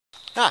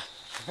Ah,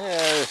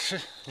 uh,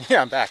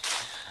 yeah, I'm back.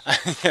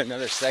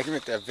 Another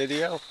segment of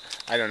video.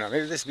 I don't know.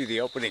 Maybe this will be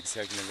the opening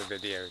segment of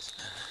videos.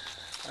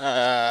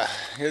 Yeah,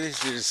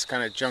 these are just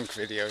kind of junk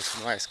videos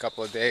from the last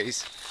couple of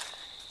days,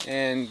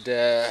 and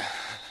I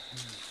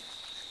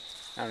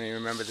don't even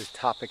remember the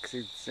topics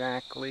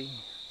exactly.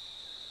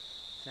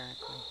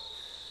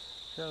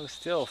 So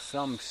still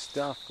some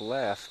stuff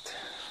left.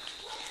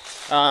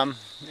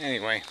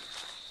 Anyway,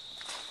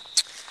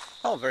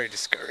 all very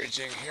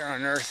discouraging here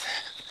on Earth.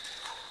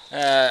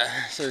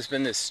 So there's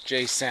been this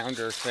Jay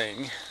Sounder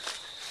thing.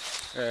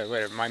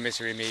 Whatever, My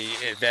Misery Me,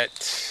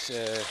 Yvette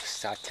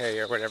Sate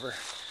or whatever.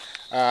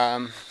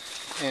 Um,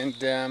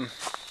 and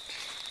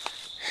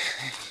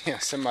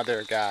some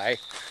other guy,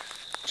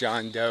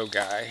 John Doe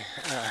guy,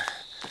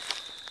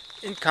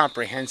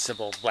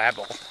 incomprehensible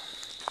babble.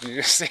 And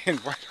you're just saying,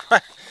 what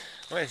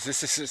is this?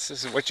 This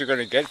is what you're going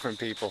to get from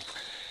people.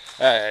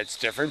 It's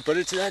different, but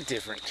it's not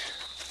different.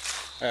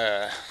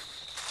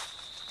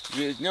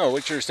 No,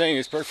 what you're saying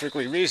is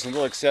perfectly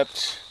reasonable,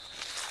 except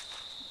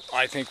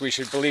I think we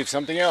should believe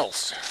something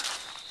else.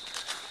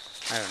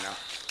 I don't know.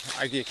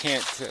 You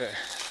can't.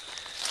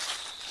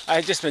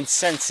 I've just been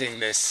sensing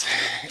this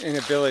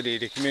inability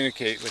to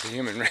communicate with the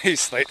human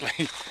race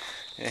lately,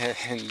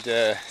 and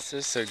it's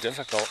just so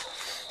difficult.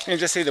 And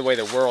just see the way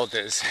the world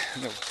is,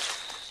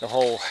 the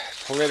whole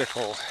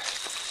political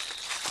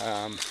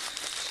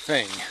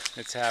thing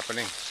that's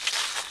happening,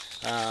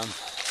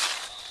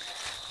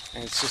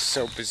 and it's just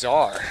so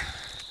bizarre.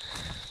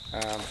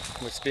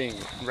 What's being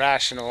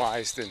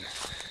rationalized and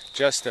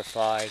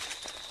justified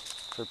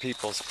for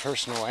people's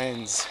personal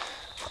ends.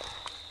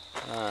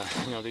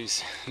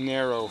 These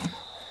narrow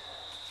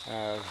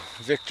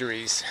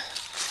victories.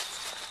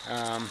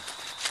 At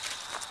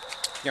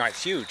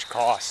huge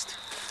cost.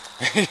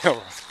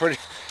 It's pretty.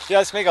 Yeah,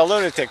 let's make a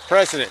lunatic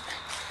president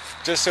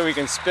just so we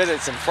can spit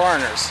at some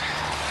foreigners.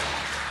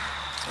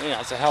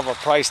 It's a hell of a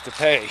price to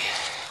pay.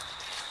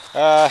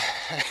 But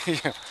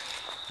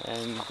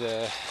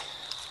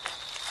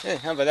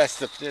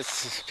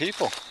that's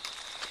people.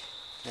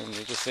 And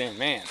you're just saying,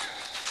 man.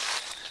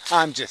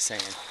 I'm just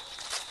saying,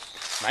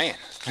 man.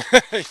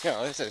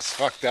 This is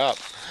fucked up.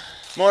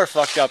 More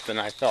fucked up than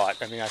I thought.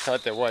 I mean, I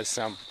thought there was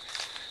some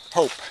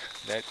hope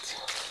that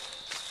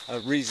a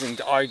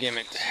reasoned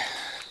argument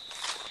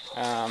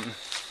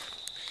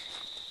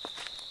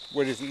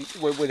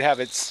would have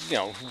its,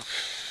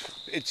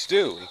 its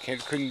due.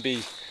 It couldn't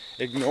be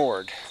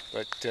ignored.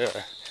 But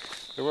the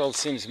world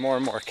seems more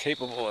and more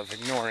capable of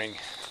ignoring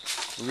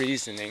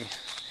reasoning,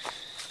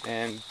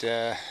 and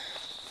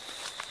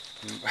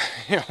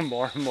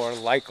more and more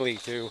likely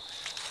to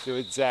do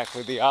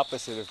exactly the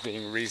opposite of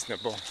being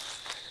reasonable.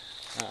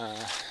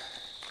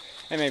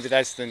 And maybe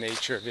that's the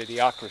nature of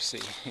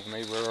idiocracy.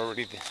 Maybe we're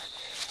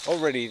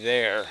already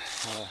there.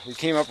 We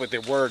came up with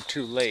the word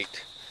too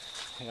late.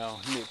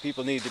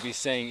 People need to be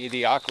saying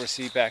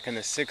idiocracy back in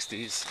the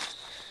 60s.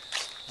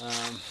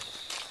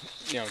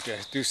 To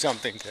do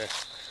something to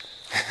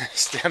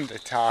stem the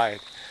tide.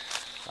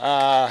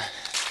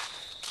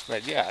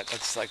 But yeah,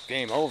 that's like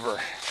game over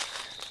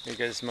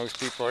because most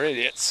people are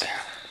idiots.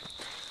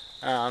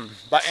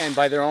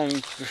 By their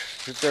own,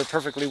 they're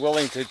perfectly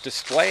willing to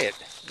display it.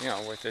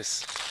 With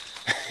this,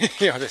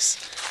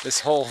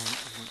 this whole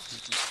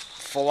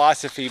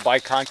philosophy by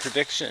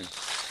contradiction.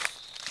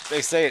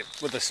 They say it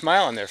with a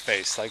smile on their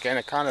face, like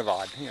Anaconda.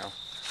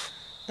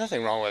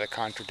 Nothing wrong with a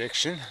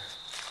contradiction.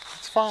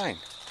 It's fine.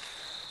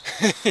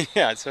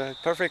 Yeah, it's a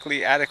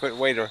perfectly adequate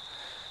way to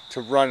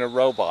run a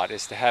robot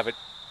is to have it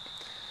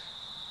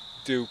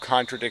do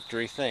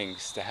contradictory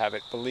things, to have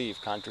it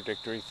believe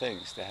contradictory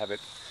things, to have it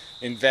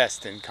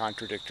invest in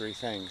contradictory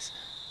things.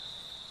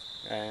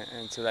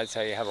 And so that's how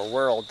you have a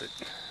world that,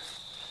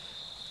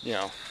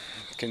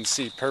 can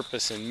see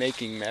purpose in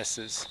making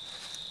messes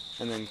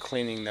and then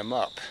cleaning them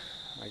up.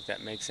 Like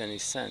that makes any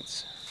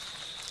sense.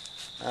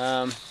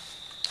 So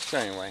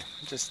anyway,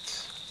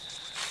 just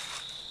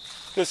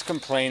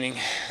complaining.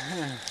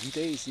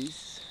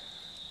 Daisies.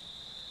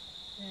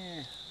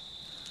 Yeah.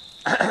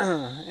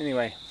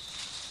 Anyway.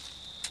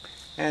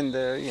 And,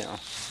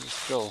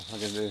 still,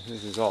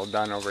 this is all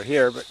done over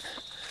here, but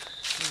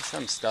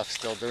some stuff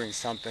still doing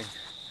something.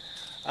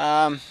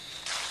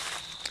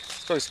 It's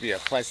supposed to be a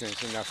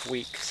pleasant enough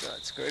week, so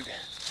it's good.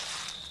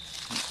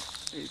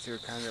 These are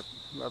kind of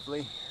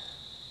lovely.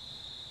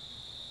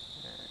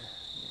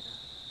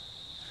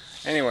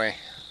 Anyway,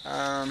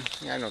 I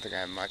don't think I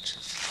have much.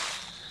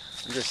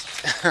 I'm just,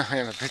 I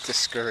am a bit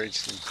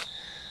discouraged and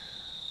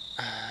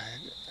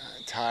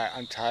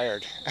I'm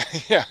tired.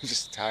 Yeah, I'm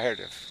just tired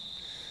of.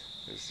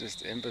 There's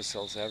just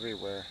imbeciles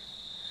everywhere.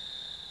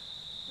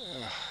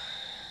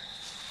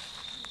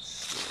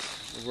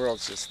 The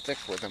world's just thick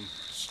with them.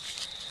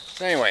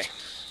 So anyway,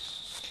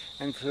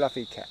 and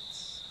fluffy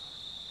cats.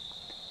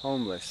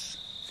 Homeless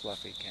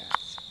fluffy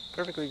cats.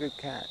 Perfectly good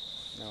cat,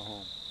 no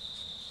home.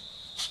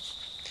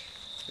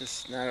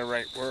 It's not a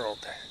right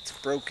world. It's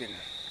broken.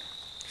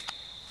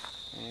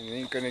 And it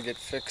ain't gonna get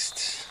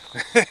fixed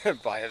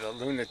by the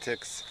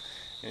lunatics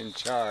in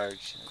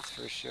charge, that's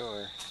for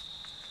sure.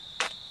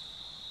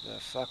 the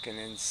fucking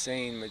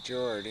insane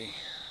majority.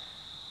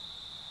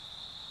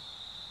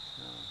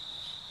 So,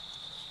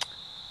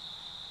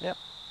 yep,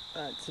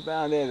 that's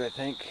about it, I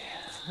think.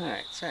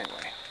 Alright, so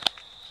anyway,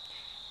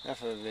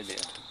 enough of the video.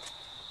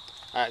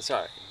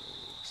 Sorry.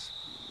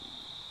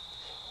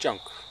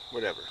 Junk,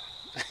 whatever.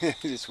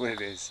 Just what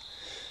it is.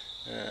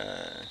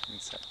 And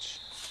such.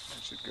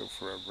 I should go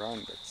for a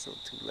run, but it's still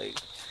too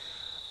late.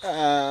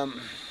 Yeah,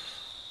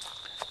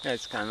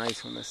 it's kind of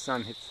nice when the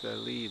sun hits the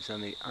leaves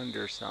on the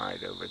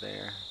underside over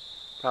there.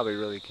 Probably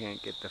really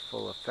can't get the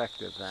full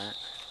effect of that.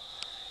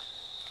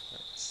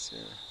 But it's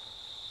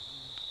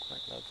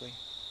quite lovely.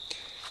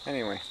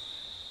 Anyway,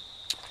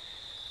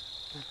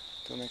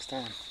 till next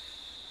time.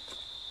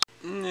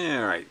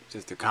 Alright,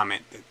 just a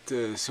comment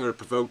that sort of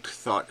provoked,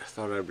 thought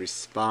I'd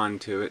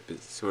respond to it, but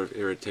it's sort of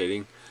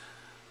irritating.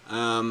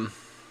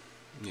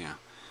 Yeah.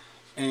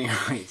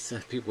 Anyway, so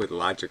people with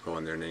logical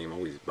in their name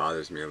always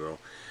bothers me a little.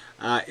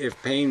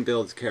 If pain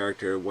builds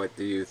character, what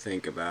do you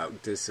think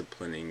about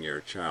disciplining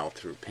your child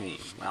through pain?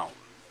 Well,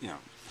 you know,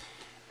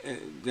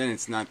 then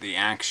it's not the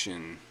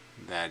action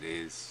that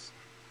is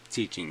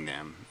teaching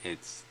them,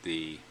 it's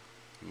the,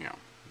 you know,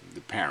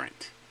 the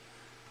parent.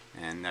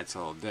 And that's a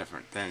little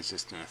different. Then it's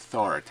just an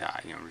authority,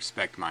 you know,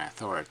 respect my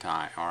authority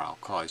or I'll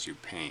cause you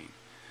pain.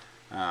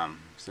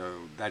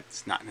 So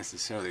that's not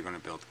necessarily going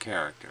to build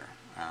character.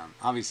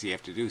 Obviously you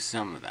have to do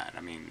some of that.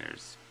 I mean,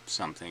 there's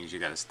some things you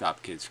got to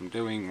stop kids from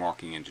doing,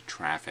 walking into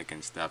traffic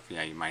and stuff.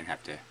 Yeah, you might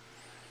have to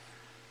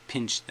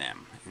pinch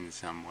them in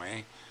some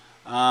way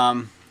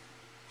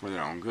for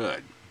their own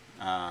good.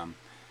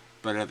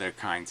 But other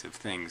kinds of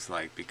things,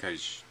 like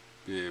because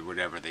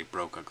whatever, they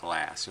broke a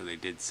glass or they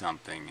did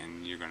something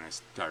and you're going to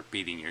start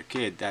beating your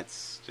kid,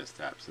 that's just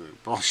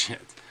absolute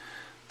bullshit.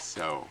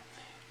 So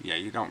yeah,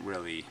 you don't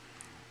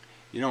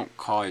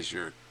cause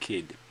your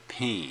kid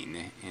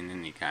pain in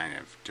any kind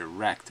of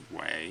direct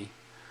way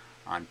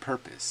on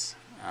purpose,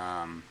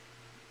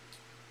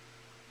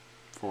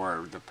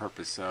 for the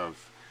purpose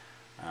of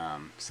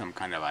some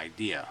kind of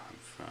idea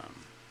of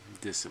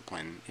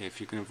discipline, if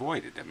you can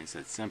avoid it. I mean, it's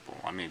that simple.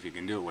 I mean, if you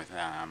can do it with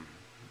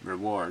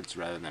rewards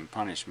rather than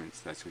punishments,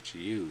 that's what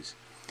you use.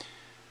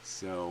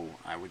 So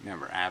I would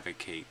never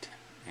advocate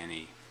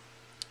any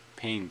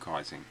pain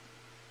causing.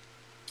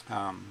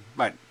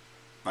 But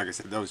like I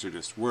said, those are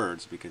just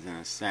words, because in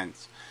a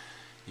sense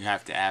you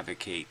have to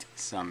advocate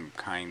some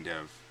kind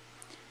of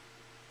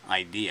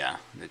idea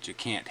that you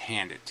can't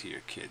hand it to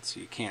your kids.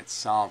 You can't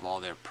solve all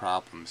their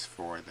problems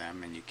for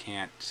them, and you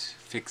can't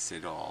fix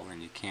it all,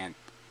 and you can't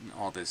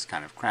all this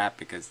kind of crap,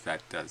 because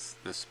that does,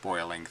 the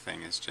spoiling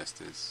thing is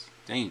just as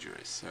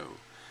dangerous. So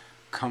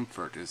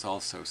comfort is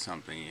also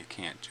something you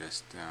can't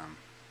just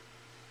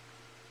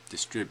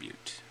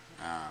distribute.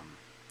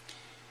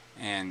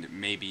 And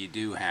maybe you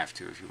do have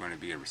to, if you're going to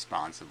be a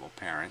responsible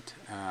parent.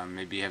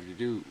 Maybe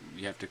you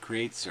have to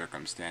create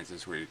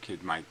circumstances where your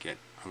kid might get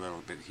a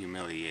little bit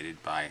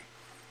humiliated by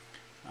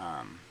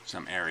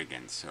some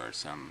arrogance or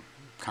some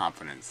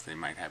confidence they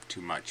might have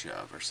too much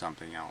of, or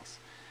something else.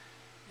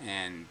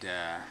 And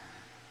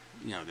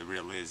you know, the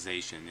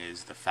realization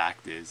is, the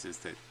fact is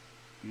that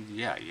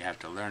yeah, you have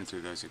to learn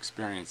through those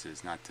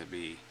experiences not to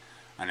be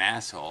an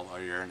asshole,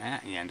 or you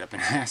end up an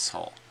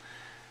asshole.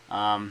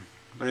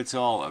 But it's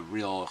all a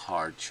real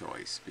hard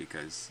choice,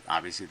 because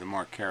obviously the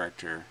more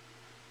character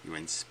you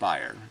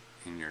inspire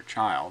in your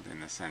child, in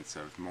the sense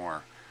of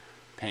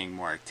paying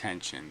more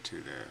attention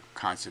to the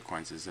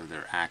consequences of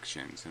their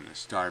actions, and the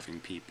starving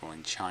people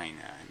in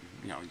China, and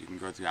you know, you can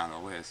go down the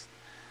list,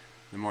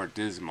 the more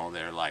dismal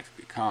their life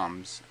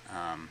becomes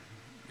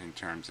in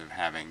terms of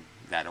having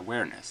that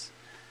awareness.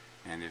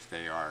 And if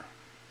they are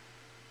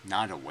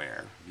not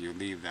aware, you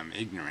leave them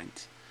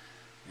ignorant,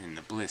 in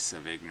the bliss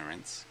of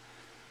ignorance,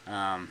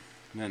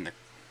 then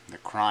the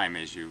crime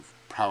is you've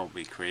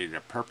probably created a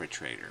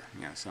perpetrator,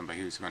 you know, somebody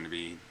who's going to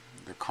be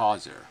the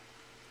causer.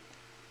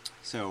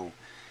 So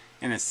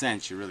in a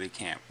sense you really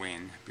can't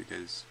win,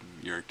 because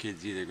your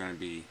kid's either going to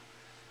be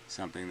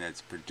something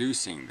that's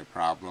producing the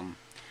problem,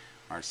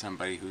 or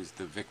somebody who's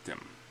the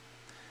victim,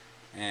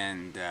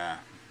 and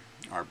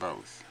or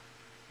both,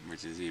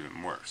 which is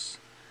even worse,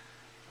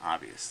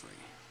 obviously.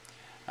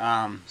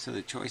 So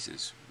the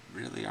choices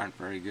really aren't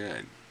very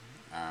good.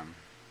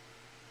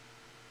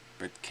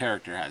 But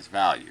character has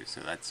value,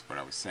 so that's what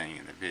I was saying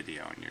in the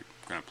video. And you're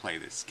going to play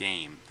this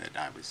game that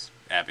I was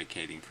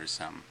advocating for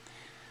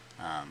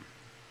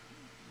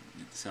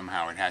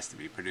somehow it has to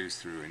be produced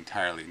through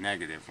entirely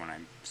negative, when I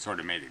sort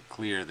of made it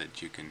clear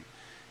that you can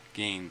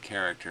gain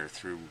character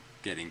through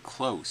getting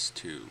close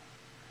to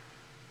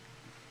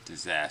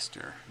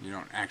disaster. You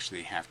don't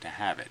actually have to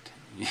have it.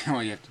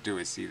 All you have to do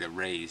is see the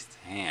raised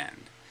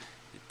hand.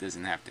 It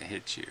doesn't have to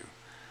hit you.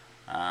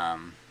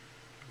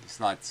 There's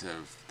lots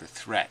of the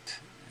threat,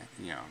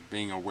 you know,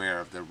 being aware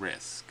of the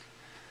risk.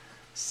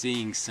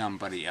 Seeing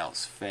somebody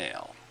else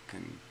fail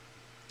can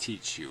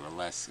teach you a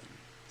lesson.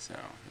 So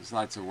there's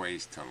lots of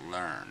ways to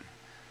learn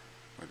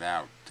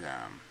without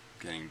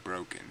getting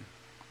broken,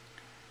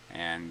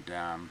 and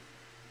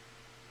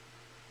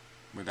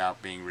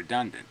without being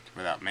redundant,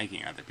 without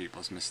making other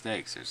people's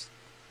mistakes. There's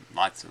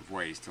lots of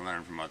ways to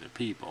learn from other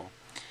people.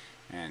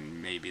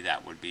 And maybe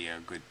that would be a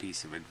good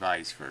piece of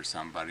advice for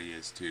somebody,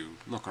 is to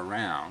look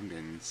around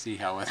and see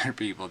how other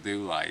people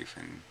do life,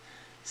 and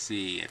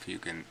see if you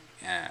can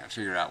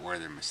figure out where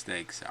their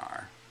mistakes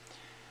are,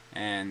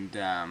 and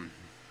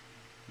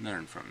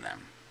learn from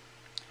them.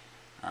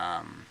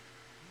 And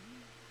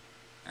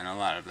a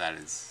lot of that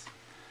is,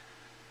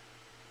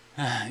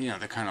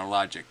 the kind of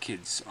logic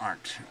kids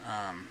aren't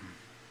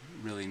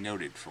really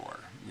noted for.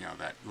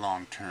 That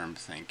long-term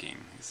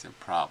thinking is a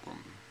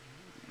problem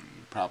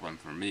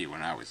for me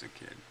when I was a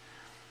kid.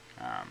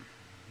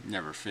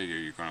 Never figure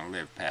you're going to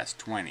live past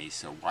 20,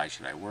 so why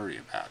should I worry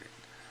about it?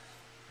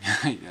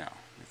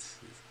 It's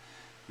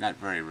not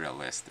very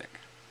realistic.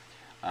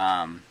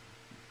 I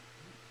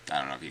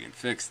don't know if you can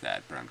fix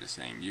that, but I'm just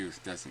saying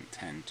youth doesn't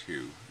tend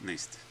to, at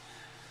least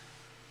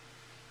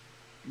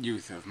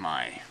youth of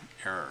my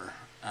era,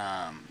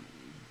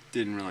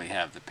 didn't really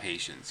have the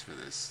patience for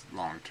this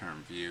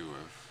long-term view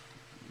of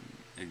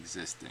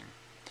existing.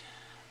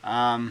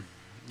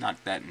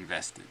 Not that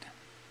invested.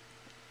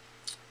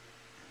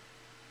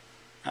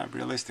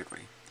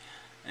 Realistically.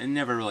 And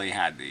never really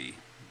had the,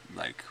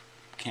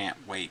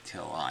 can't wait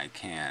till I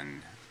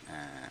can,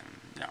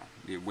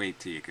 you wait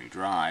till you can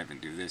drive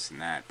and do this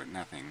and that, but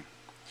nothing,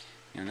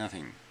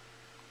 nothing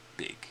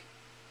big.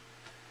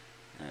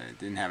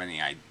 Didn't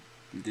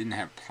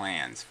have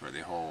plans for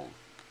the whole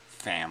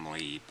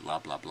family, blah,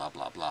 blah, blah,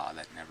 blah, blah.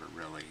 That never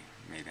really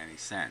made any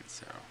sense,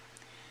 so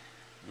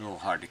a little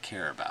hard to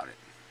care about it.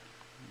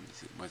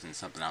 It wasn't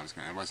something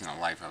it wasn't a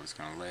life I was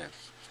going to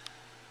live.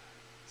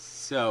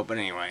 So, but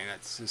anyway,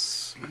 that's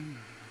just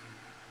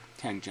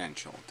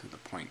tangential to the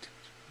point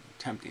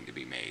attempting to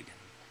be made.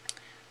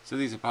 So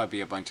these will probably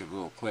be a bunch of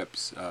little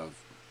clips of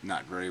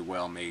not very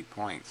well made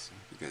points,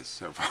 because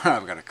so far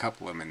I've got a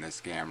couple of them in this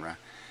camera,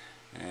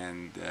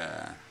 and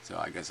so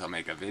I guess I'll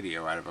make a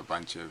video out of a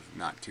bunch of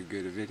not too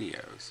good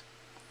videos.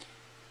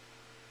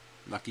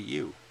 Lucky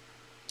you.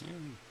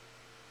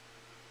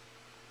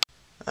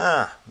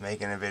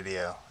 Making a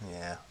video.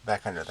 Yeah,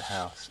 back under the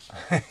house.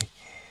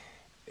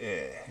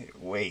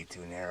 Way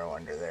too narrow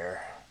under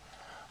there.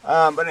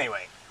 But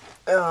anyway,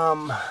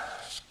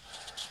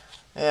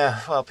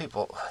 yeah, well,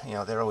 people,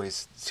 they're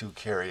always too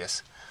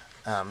curious.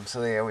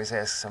 So they always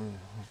ask some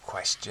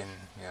question,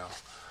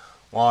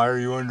 why are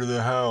you under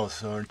the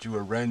house? Aren't you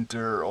a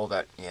renter? All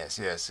that. Yes.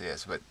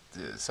 But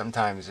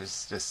sometimes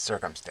it's just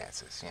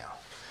circumstances,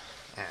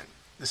 And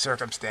the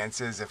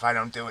circumstances, if I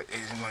don't do it, it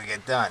isn't going to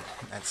get done.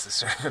 That's the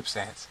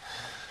circumstance.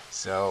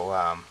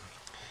 So,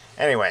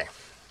 anyway.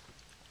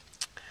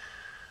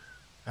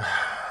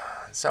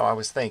 So I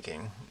was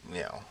thinking,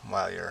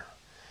 while you're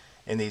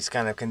in these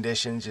kind of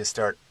conditions, you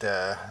start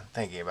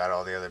thinking about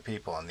all the other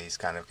people in these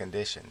kind of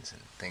conditions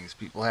and things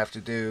people have to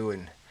do,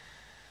 and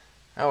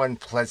how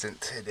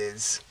unpleasant it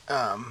is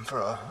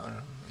for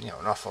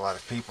an awful lot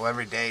of people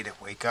every day to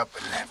wake up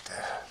and have to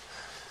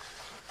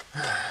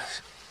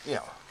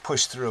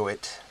push through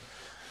it,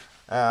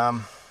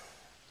 and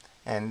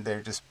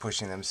they're just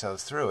pushing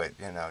themselves through it,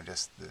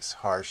 just this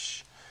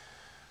harsh,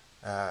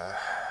 they're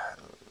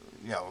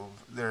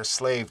a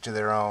slave to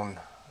their own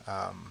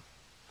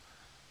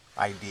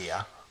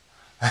idea,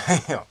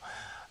 that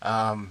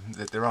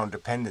their own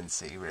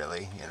dependency,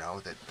 really,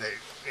 that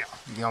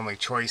the only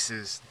choice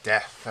is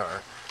death,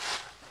 or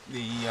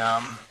the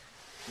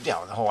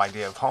whole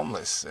idea of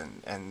homeless,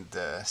 and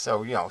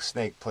so,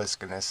 Snake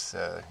Plisskenus,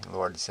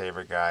 Lord and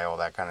Savior guy, all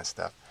that kind of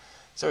stuff.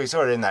 So he's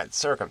sort of in that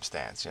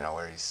circumstance,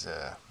 where he's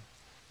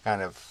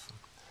kind of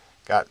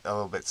got a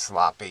little bit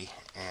sloppy,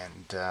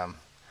 and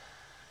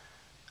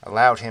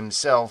allowed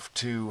himself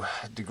to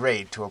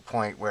degrade to a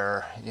point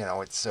where,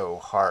 it's so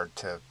hard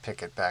to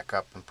pick it back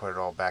up and put it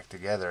all back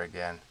together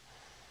again.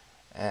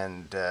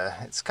 And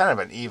it's kind of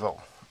an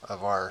evil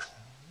of our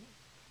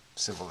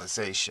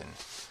civilization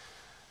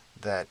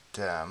that,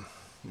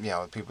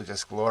 people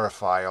just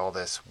glorify all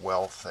this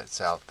wealth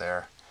that's out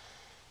there.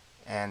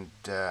 And,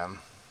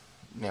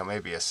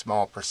 maybe a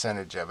small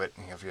percentage of it,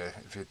 if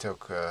you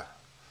took,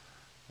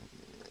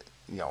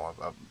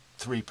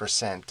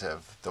 3%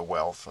 of the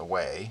wealth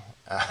away,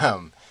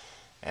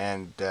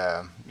 and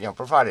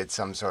provided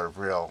some sort of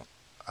real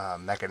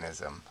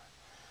mechanism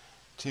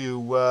to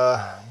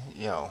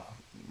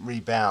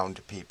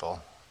rebound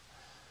people,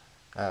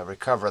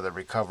 recover the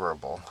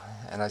recoverable.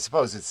 And I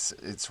suppose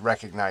it's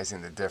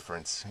recognizing the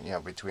difference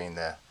between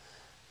the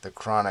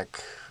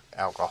chronic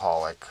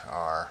alcoholic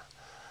or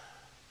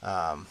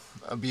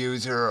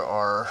abuser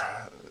or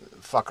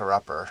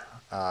fucker-upper,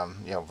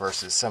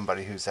 versus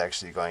somebody who's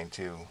actually going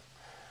to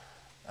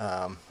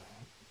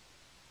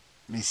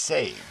be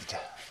saved,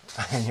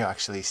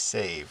 actually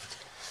saved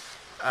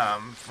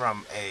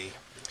from a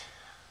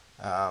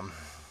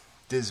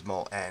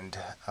dismal end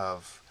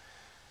of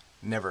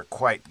never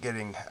quite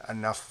getting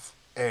enough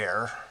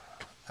air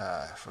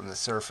from the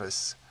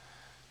surface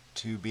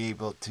to be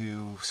able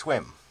to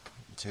swim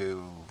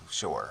to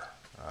shore,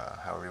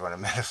 however you want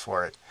to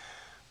metaphor it.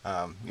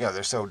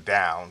 They're so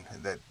down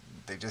that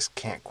they just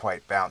can't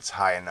quite bounce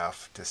high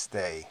enough to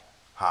stay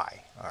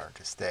high or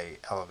to stay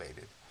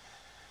elevated.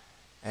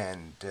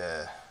 And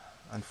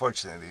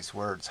unfortunately, these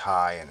words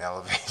high and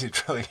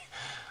elevated really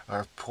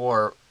are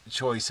poor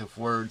choice of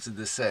words in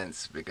the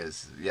sense,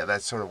 because yeah,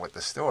 that's sort of what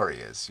the story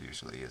is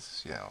usually.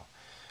 Is, you know,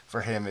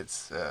 for him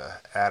it's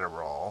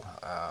Adderall.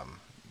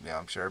 You know,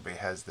 I'm sure everybody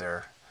has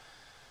their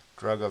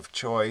drug of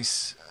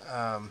choice.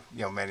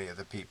 You know, many of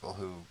the people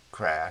who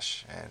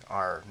crash and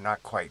are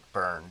not quite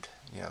burned,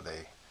 you know,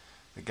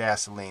 the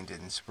gasoline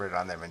didn't spread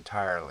on them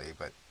entirely,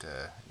 but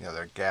you know,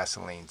 they're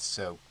gasoline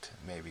soaked.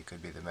 Maybe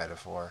could be the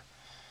metaphor.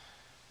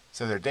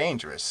 So they're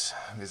dangerous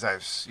because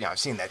I've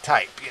seen that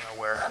type, you know,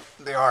 where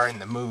they are in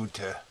the mood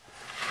to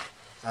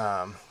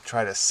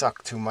try to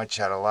suck too much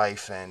out of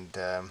life, and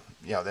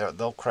you know,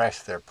 they'll crash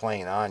their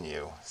plane on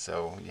you.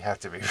 So you have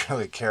to be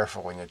really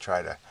careful when you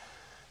try to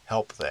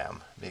help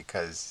them,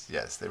 because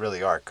yes, they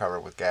really are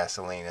covered with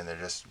gasoline, and they're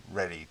just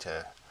ready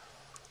to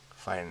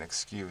find an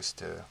excuse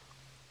to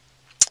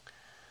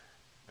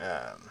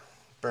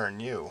burn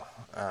you,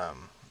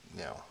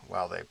 you know,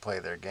 while they play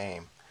their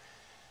game.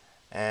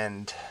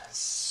 And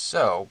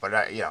so,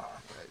 but you know,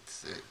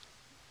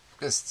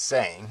 just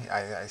saying,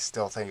 I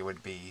still think it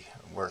would be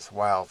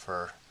worthwhile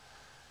for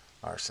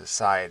our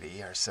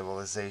society, our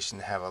civilization,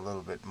 to have a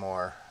little bit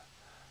more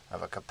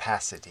of a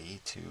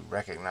capacity to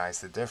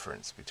recognize the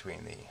difference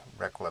between the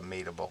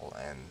reclamatable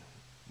and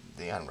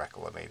the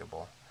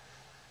unreclamatable.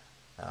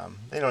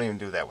 They don't even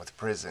do that with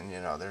prison.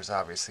 You know, there's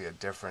obviously a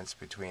difference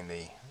between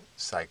the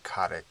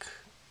psychotic,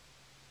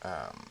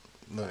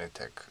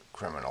 lunatic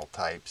criminal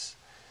types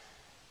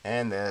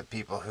and the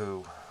people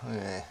who,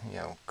 you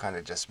know, kind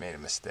of just made a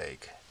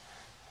mistake.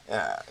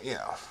 You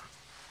know,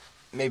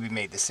 maybe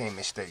made the same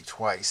mistake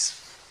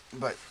twice,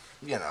 but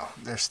you know,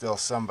 there's still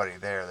somebody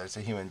there. There's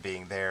a human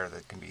being there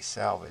that can be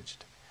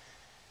salvaged,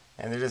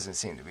 and there doesn't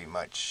seem to be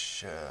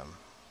much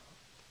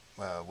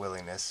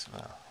willingness.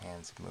 Well,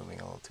 hands moving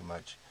a little too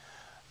much.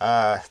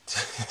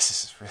 This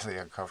is really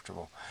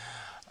uncomfortable.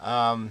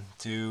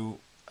 To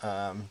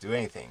do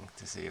anything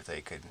to see if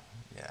they could,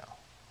 you know,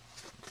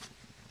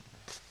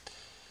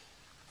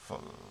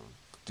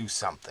 do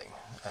something,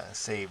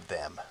 save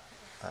them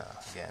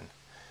again.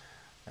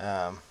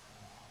 Um,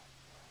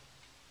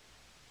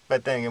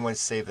 but then again,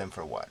 save them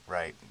for what,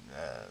 right?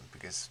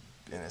 Because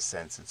in a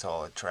sense, it's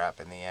all a trap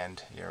in the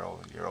end.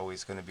 You're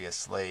always going to be a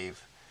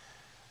slave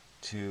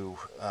to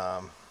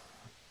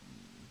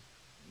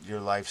your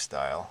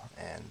lifestyle,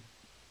 and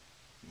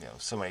you know,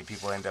 so many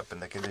people end up in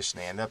the condition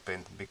they end up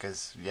in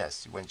because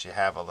yes, once you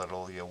have a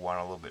little, you want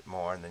a little bit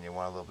more, and then you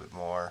want a little bit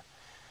more,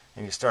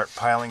 and you start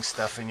piling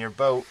stuff in your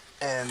boat,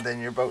 and then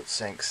your boat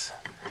sinks.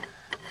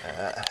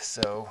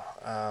 So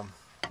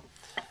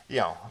you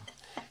know,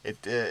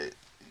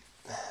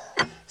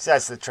 so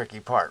that's the tricky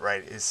part,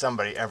 right? Is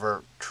somebody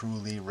ever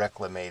truly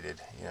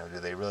reclamated? You know, do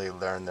they really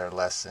learn their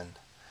lesson?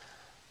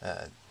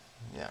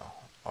 You know,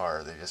 or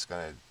are they just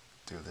going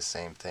to do the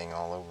same thing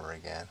all over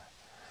again?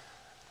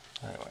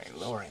 Anyway,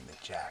 lowering the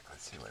jack.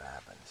 Let's see what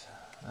happens.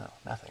 Oh,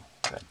 nothing.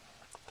 Good.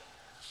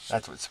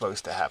 That's what's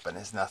supposed to happen,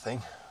 is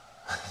nothing.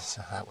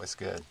 So that was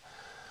good.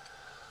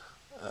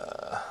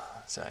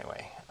 So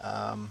anyway,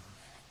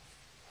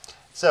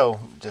 so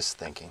just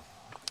thinking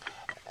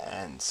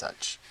and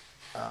such,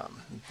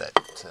 that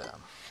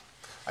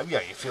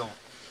yeah, you feel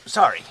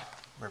sorry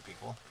for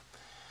people,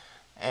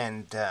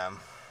 and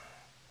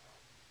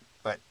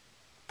but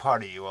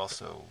part of you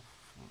also,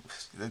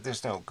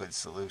 there's no good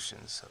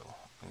solution. So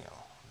you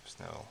know, there's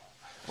no,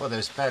 well,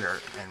 there's better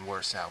and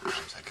worse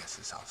outcomes, I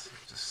guess. I'll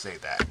just say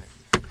that,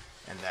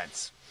 and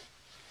that's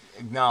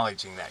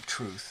acknowledging that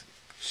truth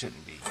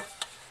shouldn't be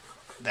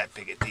that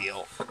big a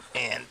deal,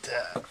 and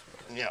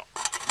you know,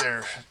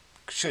 there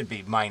should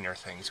be minor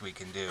things we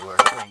can do or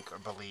think or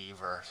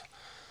believe or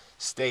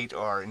state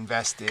or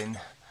invest in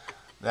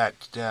that,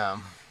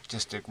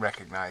 just to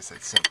recognize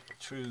that simple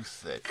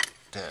truth that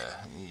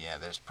yeah,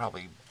 there's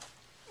probably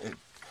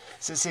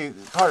so see,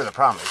 part of the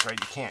problem is, right,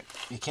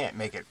 you can't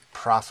make it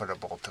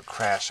profitable to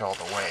crash all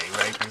the way,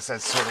 right? Because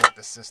that's sort of what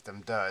the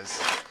system does.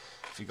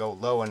 If you go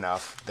low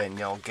enough, then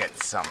you'll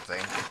get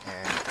something,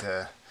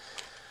 and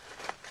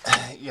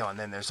you know, and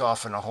then there's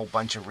often a whole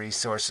bunch of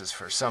resources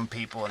for some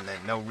people, and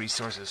then no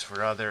resources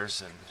for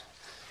others, and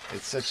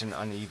it's such an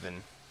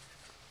uneven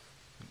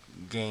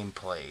game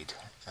played.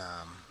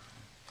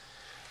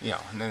 You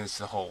know, and then it's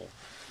the whole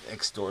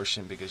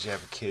extortion because you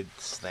have a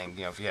kids thing.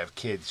 You know, if you have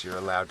kids, you're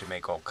allowed to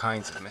make all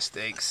kinds of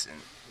mistakes,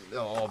 and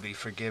they'll all be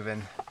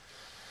forgiven.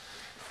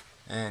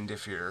 And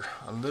if you're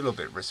a little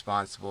bit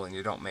responsible and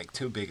you don't make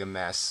too big a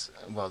mess,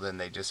 well, then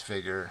they just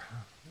figure,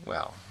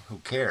 well, who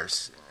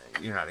cares?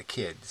 You're not a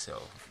kid,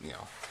 so, you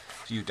know,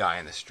 if you die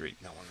in the street,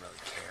 no one really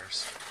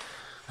cares.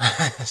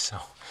 So,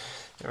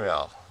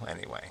 well,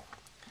 anyway.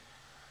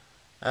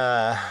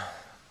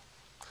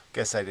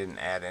 Guess I didn't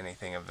add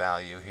anything of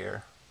value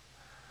here.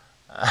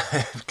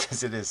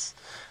 Because it is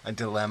a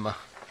dilemma.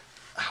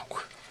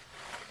 Ow.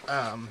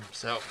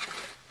 So,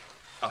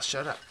 I'll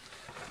shut up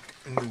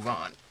and move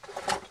on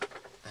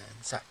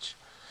and such,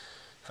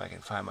 if I can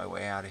find my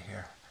way out of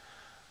here.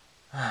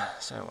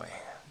 So anyway,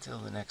 until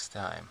the next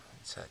time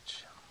and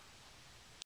such.